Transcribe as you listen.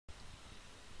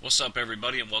What's up,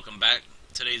 everybody, and welcome back.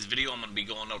 Today's video I'm going to be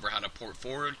going over how to port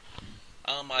forward.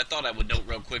 I thought I would note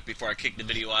real quick before I kick the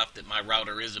video off that my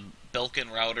router is a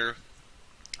Belkin router.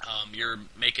 Your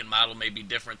make and model may be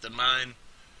different than mine,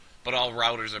 but all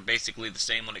routers are basically the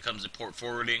same when it comes to port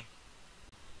forwarding.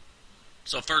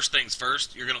 So first things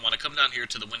first, you're going to want to come down here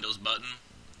to the Windows button.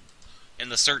 In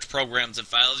the search programs and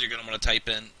files, you're going to want to type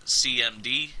in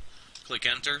CMD, click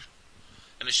enter,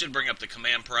 and it should bring up the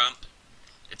command prompt.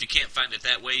 If you can't find it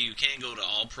that way, you can go to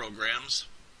all programs,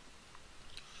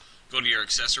 go to your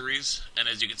accessories, and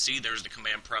as you can see, there's the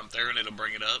command prompt there, and it'll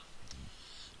bring it up.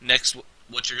 Next,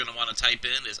 what you're going to want to type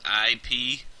in is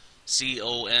IPCONFIG,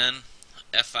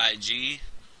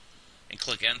 and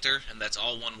click enter, and that's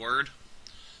all one word.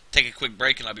 Take a quick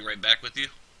break, and I'll be right back with you.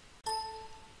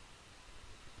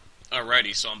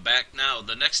 Alrighty, so I'm back now.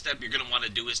 The next step you're going to want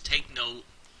to do is take note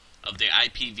of the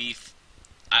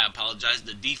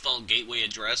the default gateway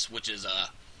address, which is,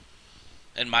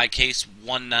 in my case,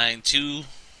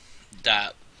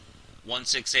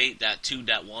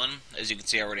 192.168.2.1. As you can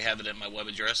see, I already have it in my web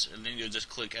address, and then you'll just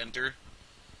click enter.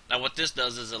 Now, what this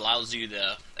does is allows you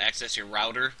to access your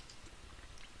router.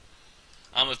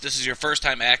 If this is your first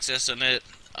time accessing it,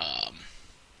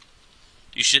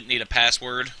 you shouldn't need a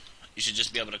password. You should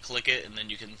just be able to click it, and then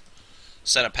you can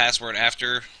set a password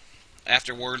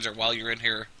afterwards or while you're in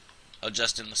here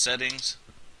adjusting the settings.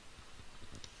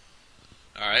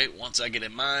 Alright, once I get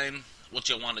in mine, what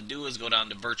you'll want to do is go down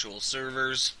to virtual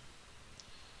servers,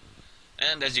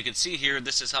 and as you can see here,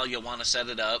 this is how you'll want to set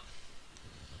it up.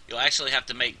 You'll actually have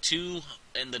to make two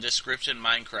in the description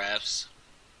Minecrafts.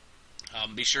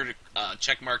 Be sure to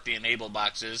check mark the enable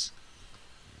boxes.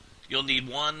 You'll need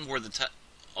one where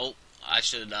I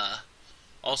should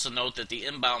also note that the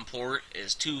inbound port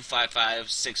is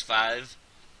 25565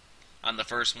 on the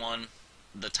first one.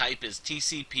 The type is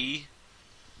TCP.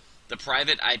 The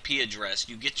private IP address,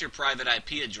 you get your private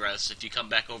IP address if you come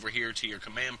back over here to your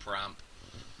command prompt.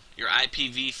 Your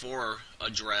IPv4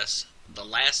 address, the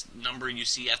last number you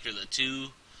see after the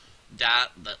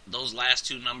those last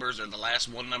two numbers, or the last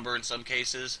one number in some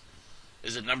cases,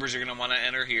 is the numbers you're going to want to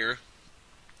enter here.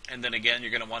 And then again,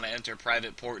 you're going to want to enter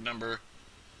private port number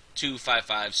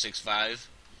 25565.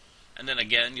 And then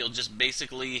again, you'll just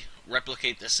basically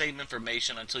replicate the same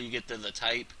information until you get to the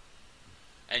type.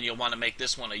 And you'll want to make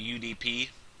this one a UDP.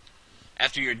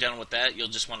 After you're done with that, you'll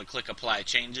just want to click Apply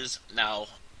Changes. Now,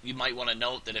 you might want to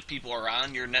note that if people are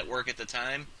on your network at the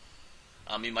time,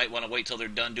 you might want to wait till they're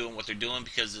done doing what they're doing,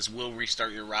 because this will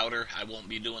restart your router. I won't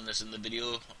be doing this in the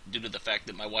video due to the fact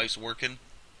that my wife's working.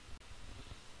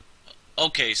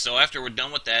 Okay, so after we're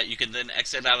done with that, you can then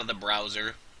exit out of the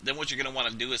browser. Then what you're going to want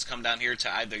to do is come down here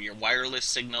to either your wireless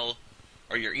signal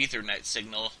or your Ethernet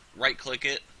signal. Right click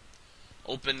it,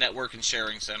 open Network and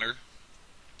Sharing Center.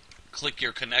 Click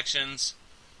your connections.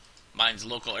 Mine's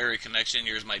local area connection,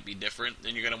 yours might be different.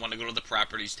 Then you're going to want to go to the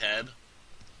Properties tab.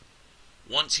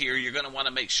 Once here, you're going to want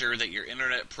to make sure that your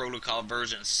Internet Protocol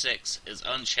version 6 is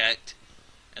unchecked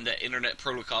and that Internet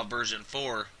Protocol version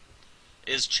 4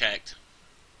 is checked.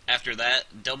 After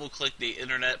that, double click the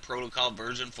Internet Protocol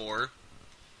version 4.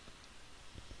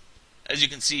 As you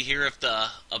can see here, if the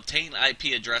obtain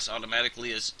IP address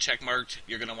automatically is checkmarked,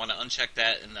 you're going to want to uncheck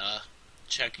that and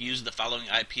use the following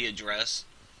IP address.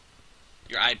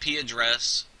 Your IP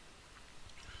address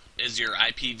is your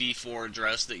IPv4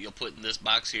 address that you'll put in this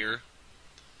box here.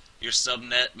 Your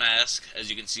subnet mask, as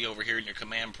you can see over here in your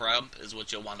command prompt, is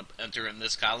what you'll want to enter in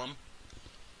this column.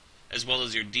 As well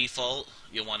as your default,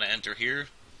 you'll want to enter here.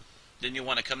 Then you'll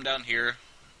want to come down here,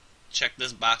 check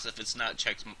this box if it's not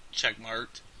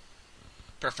checkmarked.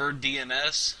 Preferred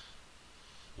DNS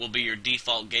will be your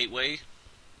default gateway.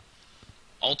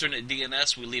 Alternate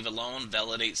DNS we leave alone.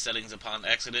 Validate settings upon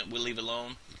accident we leave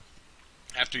alone.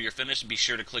 After you're finished, be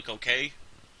sure to click OK.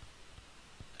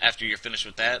 After you're finished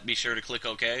with that, be sure to click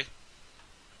OK.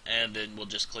 And then we'll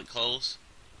just click close.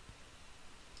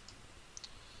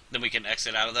 Then we can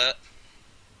exit out of that.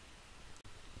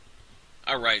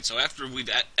 Alright, so after we've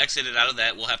exited out of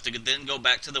that, we'll have to then go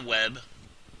back to the web.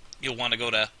 You'll want to go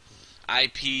to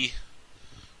IP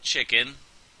Chicken.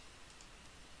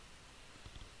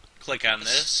 Click on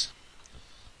this.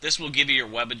 This will give you your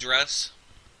web address,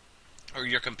 or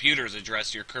your computer's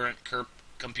address, your current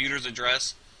computer's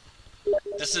address.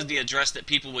 This is the address that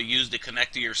people will use to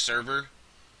connect to your server.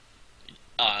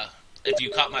 If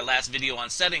you caught my last video on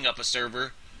setting up a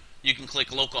server, you can click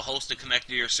localhost to connect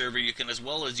to your server. You can as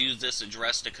well as use this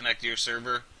address to connect to your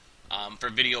server. For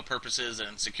video purposes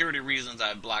and security reasons,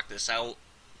 I've blocked this out.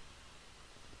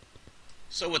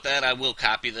 So with that, I will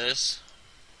copy this.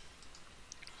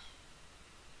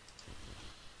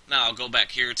 Now I'll go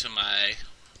back here to my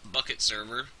bucket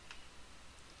server,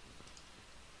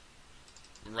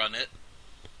 run it.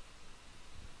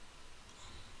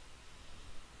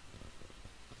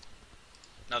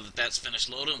 Now that that's finished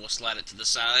loading, we'll slide it to the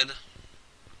side.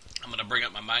 I'm going to bring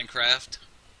up my Minecraft,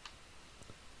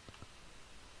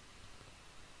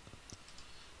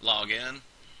 log in,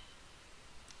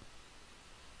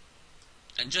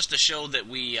 and just to show that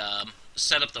we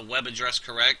set up the web address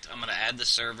correct, I'm going to add the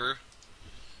server.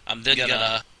 I'm then going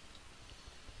to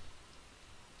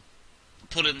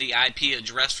put in the IP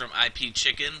address from IP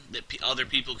Chicken that other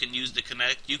people can use to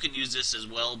connect. You can use this as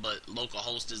well, but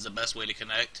localhost is the best way to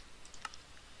connect.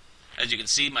 As you can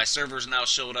see, my server's now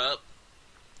showed up.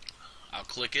 I'll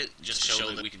click it just to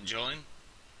show that we can join.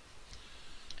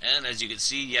 And as you can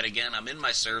see, yet again, I'm in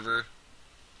my server.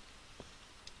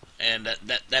 And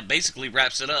that basically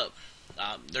wraps it up.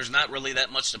 There's not really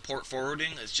that much to port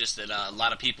forwarding. It's just that a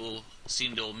lot of people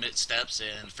seem to omit steps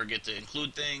and forget to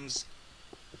include things.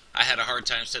 I had a hard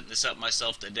time setting this up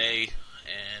myself today,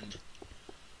 and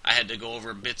I had to go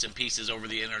over bits and pieces over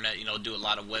the internet, do a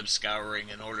lot of web scouring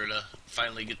in order to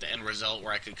finally get the end result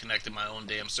where I could connect to my own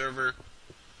damn server.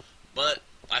 But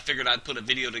I figured I'd put a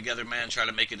video together, man, try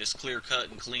to make it as clear-cut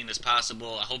and clean as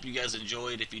possible. I hope you guys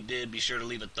enjoyed. If you did, be sure to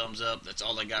leave a thumbs up. That's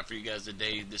all I got for you guys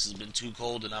today. This has been Too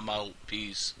Cold, and I'm out.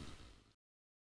 Peace.